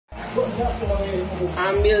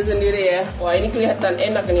Ambil sendiri ya. Wah, ini kelihatan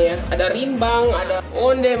enak nih ya. Ada rimbang, ada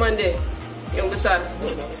onde mande yang besar.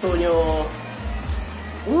 Tuhnyo.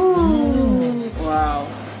 Wow.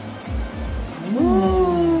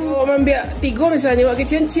 Oh, ambil 3 misalnya pakai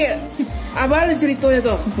cincin. Apa ceritanya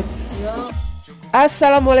tuh?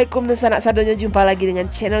 Assalamualaikum dan sanak sadonyo, jumpa lagi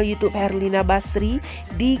dengan channel YouTube Herlina Basri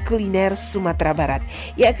di kuliner Sumatera Barat.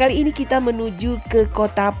 Ya, kali ini kita menuju ke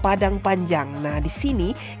kota Padang Panjang. Nah, di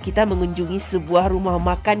sini kita mengunjungi sebuah rumah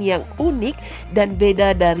makan yang unik dan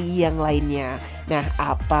beda dari yang lainnya. Nah,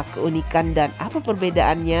 apa keunikan dan apa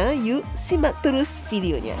perbedaannya? Yuk simak terus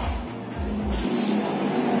videonya.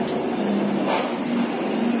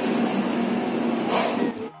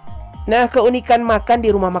 Nah, keunikan makan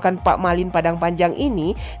di rumah makan Pak Malin Padang Panjang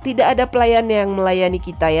ini tidak ada pelayan yang melayani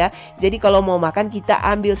kita ya. Jadi kalau mau makan kita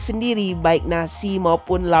ambil sendiri, baik nasi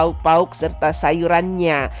maupun lauk pauk serta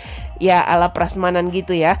sayurannya. Ya, ala prasmanan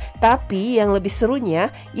gitu ya. Tapi yang lebih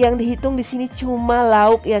serunya, yang dihitung di sini cuma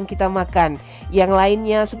lauk yang kita makan. Yang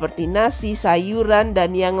lainnya seperti nasi, sayuran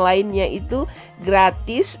dan yang lainnya itu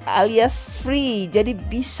gratis alias free. Jadi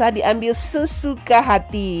bisa diambil sesuka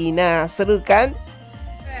hati. Nah, seru kan?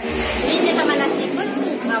 Ini tambah nasi pun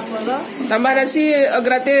 50. Tambah nasi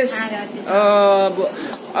gratis. Gratis.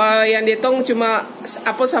 Yang dihitung cuma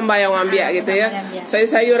apa sambal yang ambil gitu ya.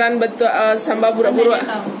 Sayuran betul sambal buruk-buruk.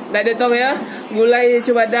 Dah dihitung ya. Gulai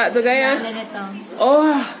coba dak tuh kayak. Oh,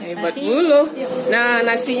 hebat dulu. Nah,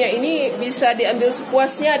 nasinya ini bisa diambil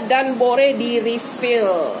sepuasnya dan boleh di refill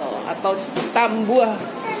atau tambah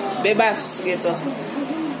bebas gitu.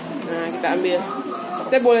 Nah, kita ambil.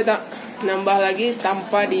 Kita boleh tak nambah lagi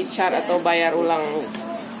tanpa dicar atau bayar ulang.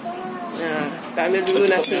 Nah, kita ambil dulu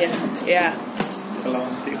nasinya. Ya.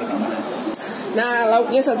 Nah,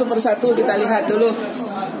 lauknya satu persatu kita lihat dulu.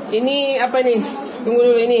 Ini apa nih? Tunggu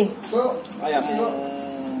dulu ini. Ayam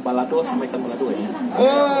balado sama ikan balado ya.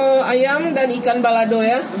 Oh, ayam dan ikan balado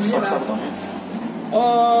ya.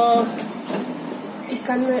 Oh,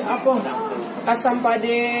 ikan apa? Asam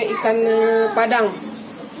pade, ikan Padang.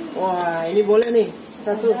 Wah, ini boleh nih.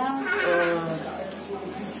 Satu.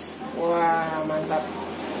 Wah, mantap.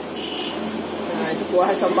 Nah, itu kuah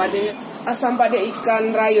asam padenya. Asam pade ikan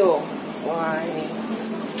rayo. Wah, ini.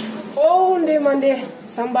 Oh, mande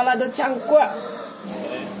sambalado cangkuk.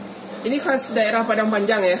 Ini khas daerah Padang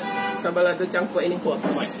Panjang ya. Sambalado cangkuk ini kuah.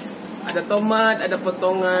 Ada tomat, ada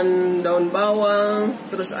potongan daun bawang,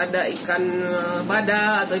 terus ada ikan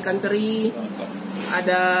bada atau ikan teri.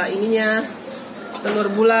 Ada ininya, telur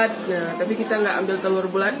bulat. Nah, tapi kita nggak ambil telur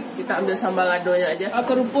bulat, kita ambil sambal ladonya aja.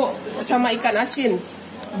 Kerupuk sama ikan asin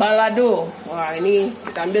balado. Wah, ini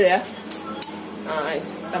kita ambil ya. Nah,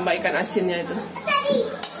 tambah ikan asinnya itu.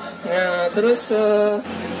 Nah, terus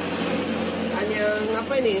hanya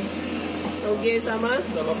ngapa ini? Toge sama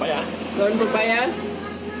daun pepaya.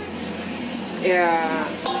 Ya.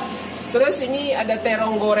 Terus ini ada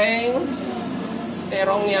terong goreng.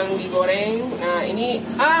 Terong yang digoreng. Nah, ini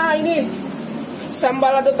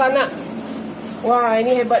sambal lado tanah. Wah,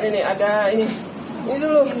 ini hebat ini. Ada ini. Ini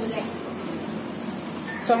dulu.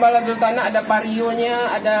 Sambal lado tanah, ada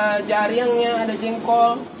parionya, ada jaringnya, ada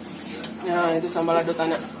jengkol. Nah, itu sambal lado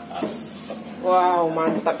tanah. Wow,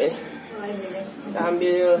 mantap ini. Kita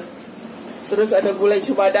ambil. Terus ada gulai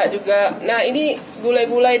cubada juga. Nah, ini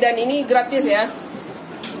gulai-gulai dan ini gratis ya.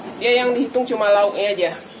 Ya, yang dihitung cuma lauknya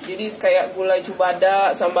aja. Jadi kayak gulai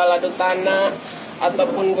cubada, sambal lado tanah,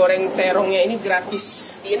 ataupun goreng terongnya ini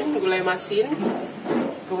gratis. Ini gulai masin.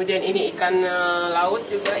 Kemudian ini ikan laut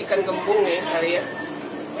juga, ikan gembung ya kali ya.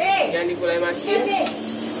 Yang di gulai masin.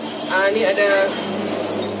 Ini ada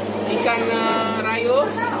ikan rayo.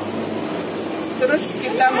 Terus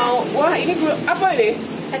kita mau, wah ini apa ini?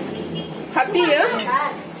 Hati ya?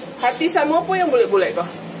 Hati sama apa yang boleh-boleh kok?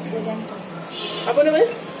 Apa namanya?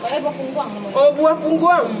 Buah pungguang namanya. Oh, buah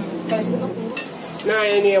pungguang. Kalau situ pungguang. Nah,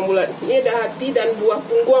 ini yang bulat. Ini ada hati dan buah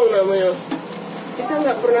pungguang namanya. Kita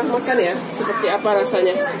nggak pernah makan ya. Seperti apa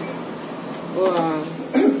rasanya? Wah,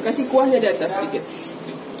 kasih kuahnya di atas sedikit.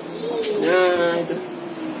 Nah, itu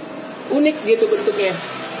unik gitu bentuknya.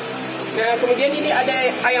 Nah, kemudian ini ada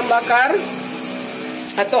ayam bakar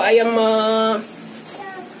atau ayam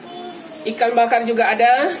ikan bakar juga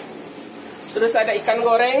ada. Terus ada ikan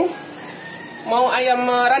goreng. Mau ayam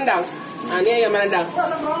rendang? Nah, ini ayam rendang.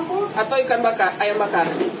 Atau ikan bakar, ayam bakar.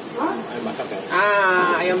 Ayam bakar ya.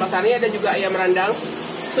 Ayam bakar ini ada juga ayam rendang.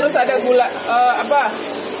 Terus ada gula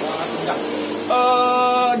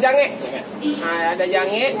jange. Nah, ada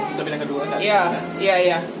jange. Itu bilang kedua kan? Iya.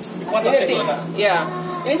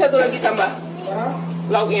 Ini satu lagi tambah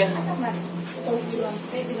lauknya.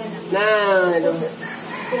 Nah, itu.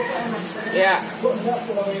 Ya,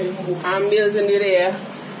 ambil sendiri ya.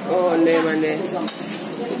 Oh, mande.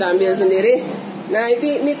 Kita ambil sendiri. Nah,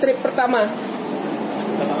 ini trip pertama.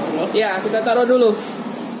 Ya, kita taruh dulu.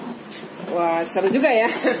 Wah, seru juga ya.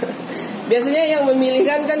 Biasanya yang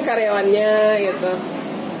memilihkan kan karyawannya gitu.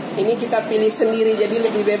 Ini kita pilih sendiri, jadi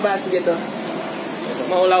lebih bebas gitu.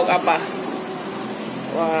 Mau lauk apa?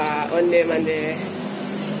 Wah, mande.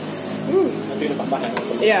 Nanti ada tambahan.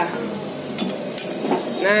 Iya.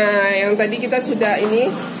 Nah, yang tadi kita sudah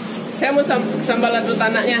ini. Saya mau sambal lado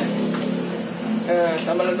tanaknya. Nah,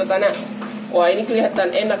 sambal lado tanak. Wah, ini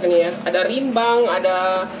kelihatan enak nih ya. Ada rimbang,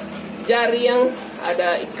 ada jaring,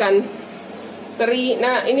 ada ikan teri.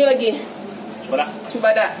 Nah, ini lagi.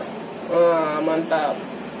 Cubada. Wah, mantap.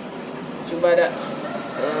 Cubada.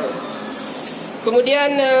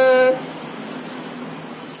 Kemudian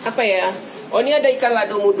apa ya? Oh, ini ada ikan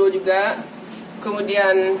lado mudo juga.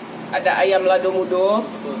 Kemudian ada ayam lado mudo.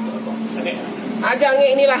 Jange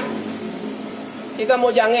inilah. Kita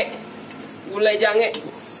mau jange. Gulai jange.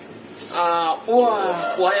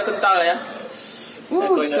 Wah, kuahnya kental ya.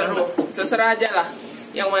 Seru. Terserah aja lah.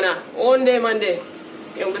 Yang mana? Mande.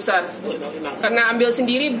 Yang besar. Karena ambil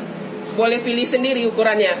sendiri, boleh pilih sendiri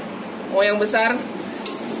ukurannya. Mau yang besar.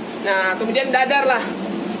 Nah, kemudian dadar lah.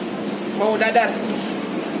 Mau dadar.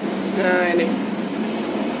 Nah, ini.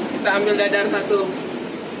 Kita ambil dadar satu.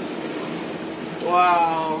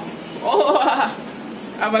 Wow. Oh,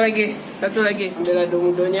 apa lagi? Satu lagi. Ambil lado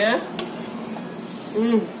mudonya.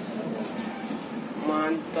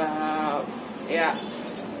 Mantap. Ya.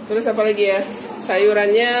 Terus apa lagi ya?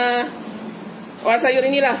 Sayurannya. Wah, sayur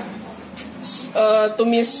inilah.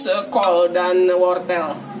 Tumis kol dan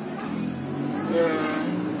wortel. Nah.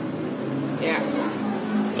 Ya.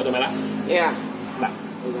 Lado merah? Ya. Nah.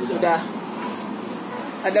 Sudah.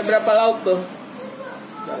 Ada berapa lauk tuh?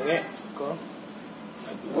 Jange, kol.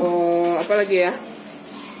 Oh, apa lagi ya?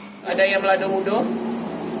 Ada ayam lado mudo.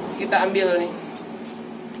 Kita ambil nih.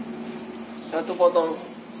 Satu potong.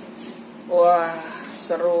 Wah,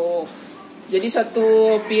 seru. Jadi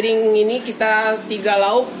satu piring ini kita 3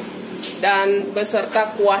 lauk dan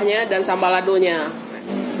beserta kuahnya dan sambal ladonya.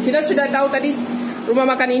 Kita sudah tahu tadi rumah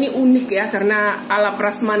makan ini unik ya, karena ala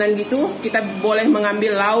prasmanan gitu. Kita boleh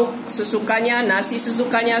mengambil lauk sesukanya, nasi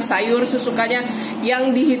sesukanya, sayur sesukanya.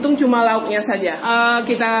 Yang dihitung cuma lauknya saja.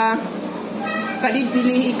 Kita tadi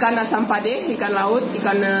pilih ikan asam pade, ikan laut,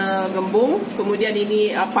 ikan gembung. Kemudian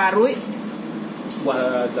ini parui.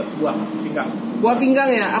 Buah pinggang. Buah pinggang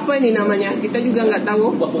ya? Apa ini namanya? Kita juga nggak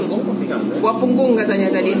tahu. Buah pinggang. Buah punggung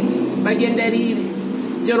katanya tadi. Bagian dari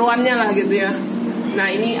jeroannya lah gitu ya. Nah,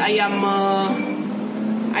 ini ayam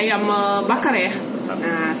bakar ya.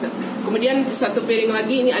 Nah, kemudian satu piring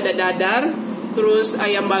lagi ini ada dadar, terus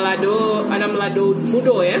ayam balado, ada melado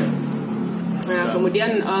mudo ya. Nah,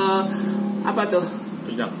 kemudian apa tuh?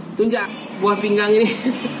 Tunjang. Buah pinggang ini.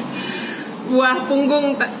 Buah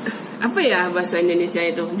punggung apa ya bahasa Indonesia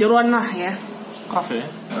itu? Jeroan lah ya. Keras ya?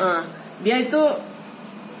 Dia itu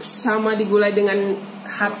sama digulai dengan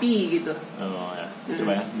hati gitu. Oh ya.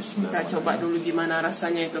 Coba ya. Bismillah. Kita coba dulu gimana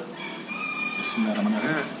rasanya itu.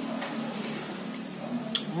 Bismillahirrahmanirrahim.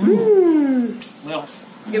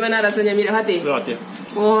 Gimana rasanya, mirip hati? Lewat ya.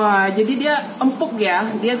 Wah, jadi dia empuk ya.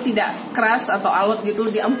 Dia tidak keras atau alot gitu,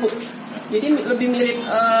 dia empuk. Jadi lebih mirip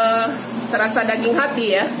terasa daging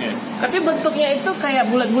hati ya. Yeah. Tapi bentuknya itu kayak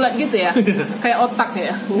bulat-bulat gitu ya. Kayak otak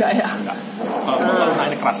ya. Enggak ya? Enggak. Kalau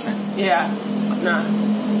ini kerasnya. Iya. Nah.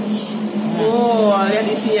 Oh, lihat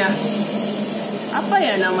isinya. Apa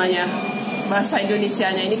ya namanya? Bahasa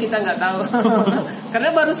Indonesianya ini kita nggak tahu.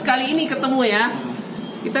 Karena baru sekali ini ketemu ya.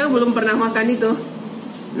 Kita belum pernah makan itu.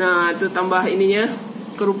 Nah, itu tambah ininya,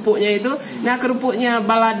 kerupuknya itu. Nah, kerupuknya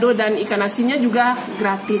balado dan ikan asinnya juga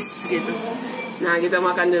gratis gitu. Nah, kita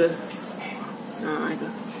makan dulu. Nah, itu.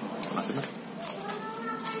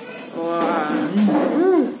 Wah.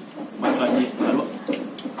 Lagi lalu.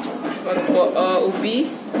 Kerupuk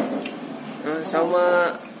ubi. Nah,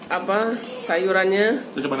 sama apa sayurannya.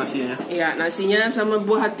 Terus coba nasinya ya. Iya, nasinya sama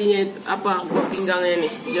buah hatinya itu, apa buah pinggangnya ini,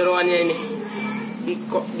 jeroannya ini.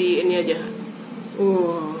 Di ini aja.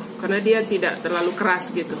 Karena dia tidak terlalu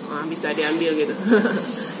keras gitu. Bisa diambil gitu.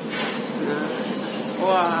 Nah,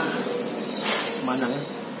 wah. Mana ya?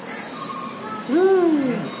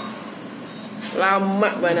 Lama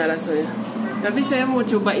banget rasanya. Tapi saya mau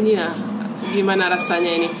coba ini ya. Gimana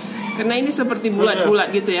rasanya ini? Karena ini seperti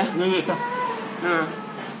bulat-bulat gitu ya. Nah,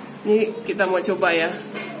 ini kita mau coba ya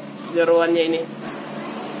jeroannya ini.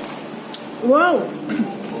 Wow,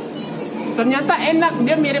 ternyata enak,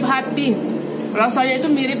 dia mirip hati. Rasanya itu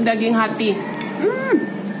mirip daging hati.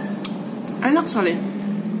 Enak sekali.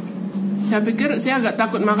 Saya pikir saya agak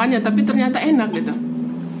takut makannya, tapi ternyata enak gitu.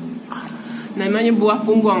 Namanya buah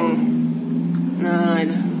punggung. Nah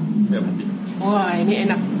itu. Wah ini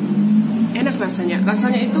enak. Enak rasanya.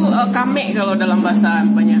 Rasanya itu kame kalau dalam bahasa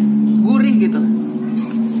apanya. Gurih gitu.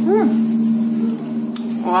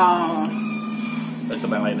 Wow. Kita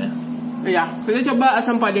coba yang lain ya. Iya, kita coba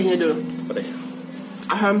asam padehnya dulu. Padeh.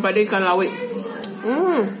 Asam padeh ikan laut.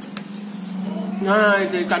 Nah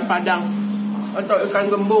itu ikan padang atau ikan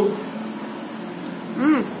gembung.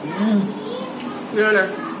 Gimana?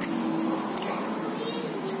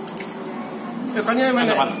 Ikannya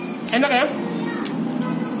mana? Enak ya?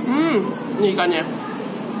 Ini ikannya.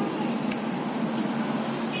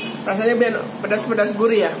 Rasanya pedas-pedas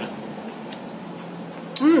gurih ya.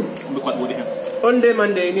 Kuat gurih ya. Onde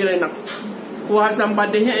mande ini enak. Kuah asam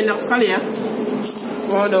padehnya enak sekali ya.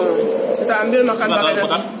 Waduh. Kita ambil makan pakai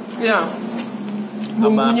nasi. Ya.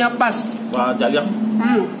 Bumbunya pas. Wah, jalan.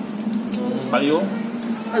 Pario.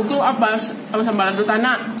 Itu apa? Sambal lado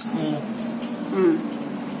tanah.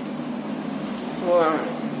 Wah.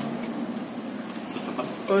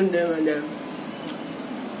 Onde mande.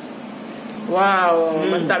 Wow,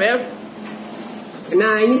 mantap ya.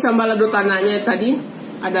 Nah, ini sambal lado tanahnya tadi.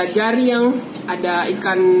 Ada jariang, ada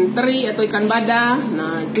ikan teri atau ikan bada.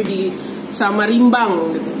 Nah itu sama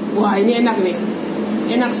rimbang gitu. Wah ini enak nih,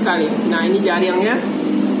 enak sekali. Nah ini jariangnya.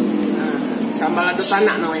 Nah, sambal lado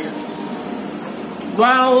tanah namanya.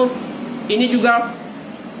 Wow, ini juga.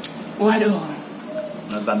 Waduh.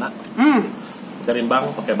 Lado tanah. Pakai rimbang,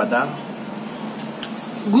 pakai badang.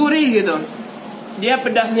 Gurih gitu. Dia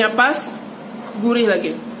pedasnya pas, gurih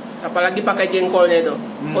lagi. Apalagi pakai jengkolnya itu.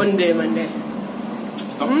 Onde mande.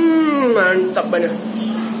 Mantap banget.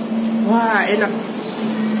 Wah enak.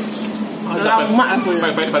 Lama aku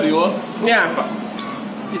ya.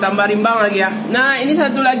 Ditambah rimbang lagi ya. Nah ini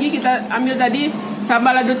satu lagi kita ambil tadi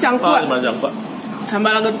sambal lado cangkuak.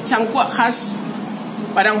 Sambal lado cangkuak khas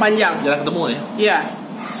Padang Panjang. Jarang ketemu ya? Iya.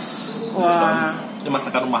 Wah. Ini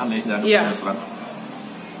masakan rumahan nih. Iya.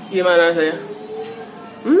 Gimana saya?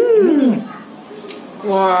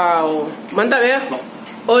 Wow, mantap ya.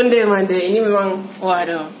 Onde mande ini memang,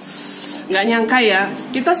 waduh, nggak nyangka ya.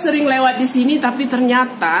 Kita sering lewat di sini, tapi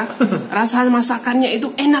ternyata rasa masakannya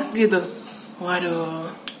itu enak gitu.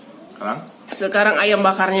 Waduh. Sekarang ayam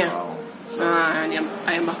bakarnya. Nah, ini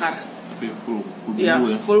ayam bakar. Tapi full bumbu ya.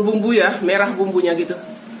 Full bumbu ya, merah bumbunya gitu.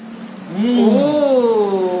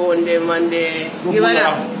 Onde mande.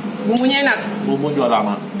 Gimana? Bumbunya enak. Bumbu juara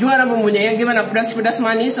mah. Juara bumbunya ya. Gimana? Pedas-pedas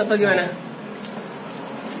manis atau gimana?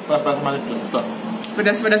 Pedas-pedas manis tuh.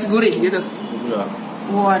 Pedas-pedas gurih gitu. Iya.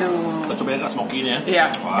 Waduh. Kita cobain smoky ini ya. Iya,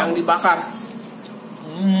 yang dibakar.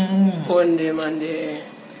 Onde mande.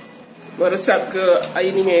 Meresap ke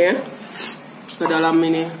ininya ya. Ke dalam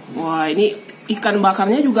ini. Wah, ini ikan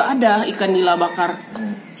bakarnya juga ada, ikan nila bakar.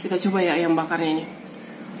 Kita coba ya ayam bakarnya ini.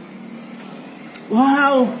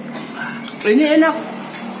 Wow. Ini enak.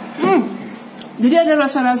 Jadi ada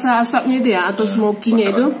rasa-rasa asapnya itu ya, atau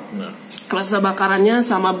smoky-nya itu. Rasa bakarannya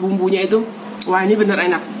sama bumbunya itu. Wah ini bener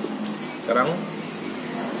enak. Sekarang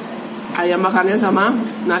ayam bakarnya sama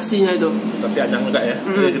nasinya itu. nasi anyang enggak ya?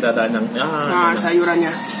 Jadi kita ada anyang. Nah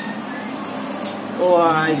sayurannya.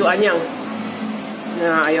 Wah itu anyang.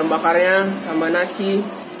 Nah ayam bakarnya sama nasi.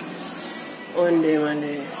 Onde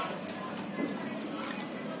mande.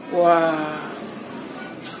 Wah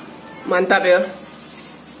mantap ya.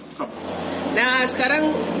 Nah sekarang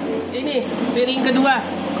ini piring kedua.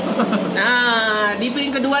 Nah, di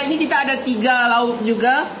piring kedua ini kita ada 3 lauk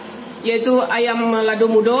juga, yaitu ayam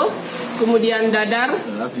lado mudo, kemudian dadar,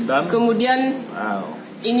 kemudian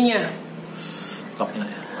ininya,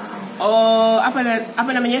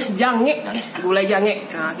 apa namanya, jange, gulai jange.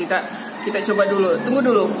 Nah, kita coba dulu. Tunggu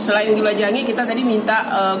dulu. Selain gulai jange, kita tadi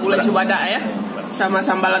minta gulai cubada ya, sama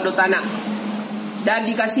sambal lado tanah, dan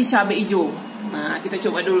dikasih cabai hijau. Nah, kita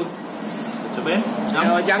coba dulu. Coba ya.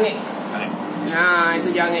 Jange. Nah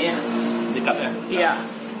itu jange ya. Dekat ya. Iya.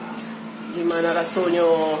 Gimana rasanya?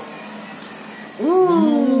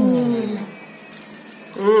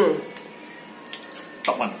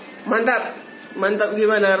 Top man. Mantap. Mantap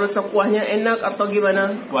gimana? Rasa kuahnya enak atau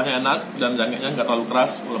gimana? Kuahnya enak dan jangenya nggak terlalu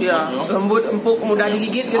keras. Iya. Lembut, empuk, mudah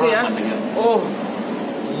digigit gitu ya. Oh.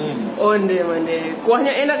 Onde mande.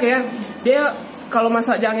 Kuahnya enak ya. Dia kalau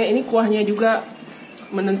masak jange ini kuahnya juga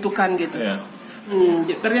menentukan gitu. Iya.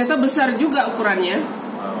 Ternyata besar juga ukurannya.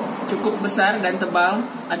 Cukup besar dan tebal.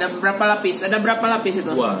 Ada berapa lapis? Ada berapa lapis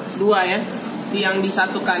itu? 2 ya. Yang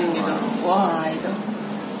disatukan gitu. Wah itu.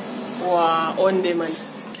 Wah onde man.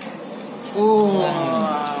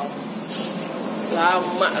 Wow.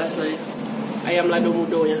 Lama rasanya. Ayam lado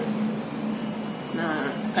mudonya. Nah,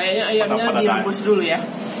 kayaknya ayamnya Pada direbus dulu ya.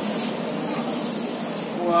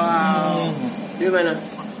 Wow. Gimana?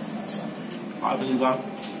 Ada juga.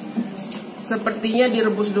 Sepertinya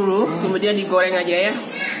direbus dulu, kemudian digoreng aja ya.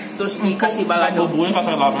 Terus dikasih balado. Bumbunya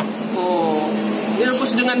kasih lama. Oh,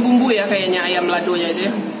 direbus dengan bumbu ya kayaknya ayam ladonya itu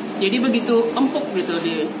ya. Jadi begitu empuk gitu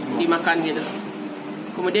dimakan gitu.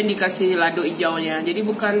 Kemudian dikasih lado hijaunya. Jadi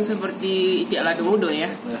bukan seperti itik lado mudo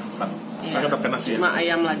ya. Ya, bukan. Ya, Pakai pakai nasi. cuma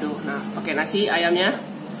ayam lado. Nah, pakai nasi ayamnya.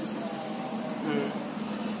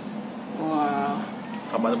 Wow.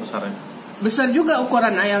 Kabarnya besar ya. Besar juga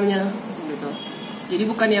ukuran ayamnya gitu. Jadi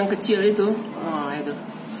bukan yang kecil itu. Oh, itu.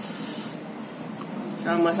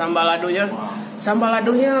 Sama sambal ladonya. Wow. Sambal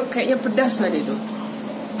ladonya kayaknya pedas tadi itu.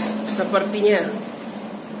 Sepertinya.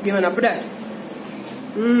 Gimana, pedas?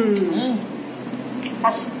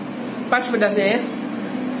 Pas. Pas pedasnya ya.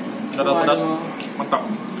 Ada pedas. Mantap.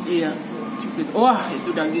 Iya. Wah,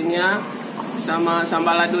 itu dagingnya sama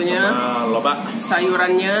sambal ladonya. Sama lobak.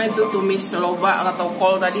 Sayurannya itu tumis lobak atau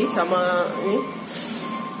kol tadi sama ini.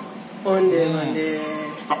 Onde.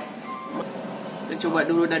 Kita coba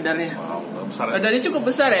dulu dadarnya. Wow, besar ya. Dadarnya cukup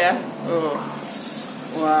besar ya. Oh.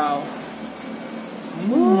 Wow.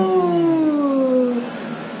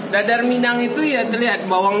 Dadar Minang itu ya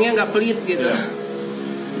terlihat bawangnya nggak pelit gitu. Iya.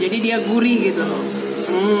 Jadi dia gurih gitu.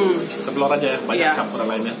 Telur aja ya, banyak Iya. campuran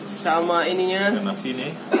lainnya. Sama ininya, Dan nasi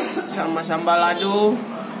ini. sama sambal lado,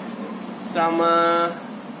 sama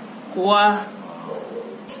kuah.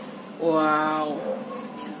 Wow.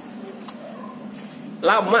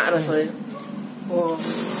 Lama rasanya. Oh.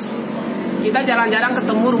 Kita jarang-jarang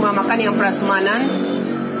ketemu rumah makan yang prasmanan,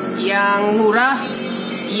 yang murah,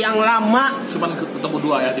 yang lama. Cuman ketemu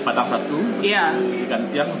dua ya, di Padang satu, Iya, di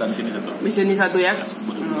Gantian dan sini satu. di sini satu ya.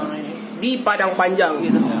 Di Padang Panjang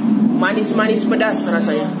gitu. Manis-manis pedas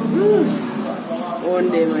rasanya.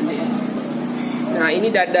 Onde. Nah, ini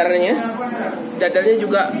dadarnya. Dadarnya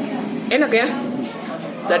juga enak ya.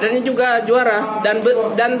 Dadarnya juga juara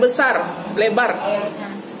dan besar, lebar.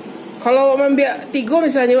 Kalau ambil tiga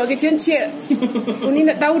misalnya waktu cincin, ini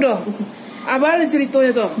nggak tahu doh. Apa ada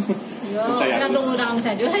ceritanya tuh? Yo, Percaya. tergantung orang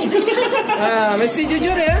saja lah itu. Mesti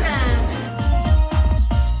jujur ya.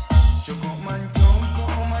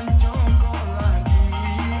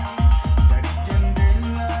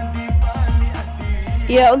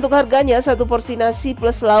 Ya, untuk harganya satu porsi nasi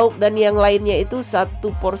plus lauk dan yang lainnya itu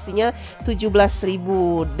satu porsinya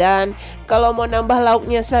 17.000. Dan kalau mau nambah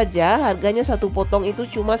lauknya saja harganya satu potong itu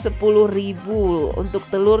cuma 10.000. Untuk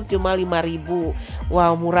telur cuma 5.000.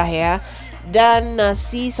 Wow, murah ya. Dan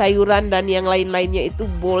nasi, sayuran dan yang lain-lainnya itu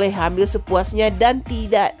boleh ambil sepuasnya dan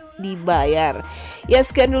tidak dibayar. Ya,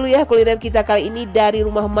 sekian dulu ya kuliner kita kali ini dari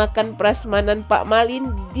Rumah Makan Prasmanan Pak Malin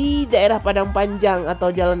di daerah Padang Panjang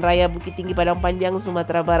atau Jalan Raya Bukittinggi Padang Panjang,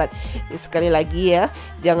 Sumatera Barat. Ya, sekali lagi ya,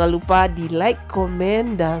 jangan lupa di like,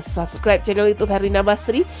 komen, dan subscribe channel YouTube Herlina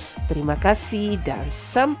Basri. Terima kasih dan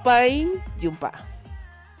sampai jumpa.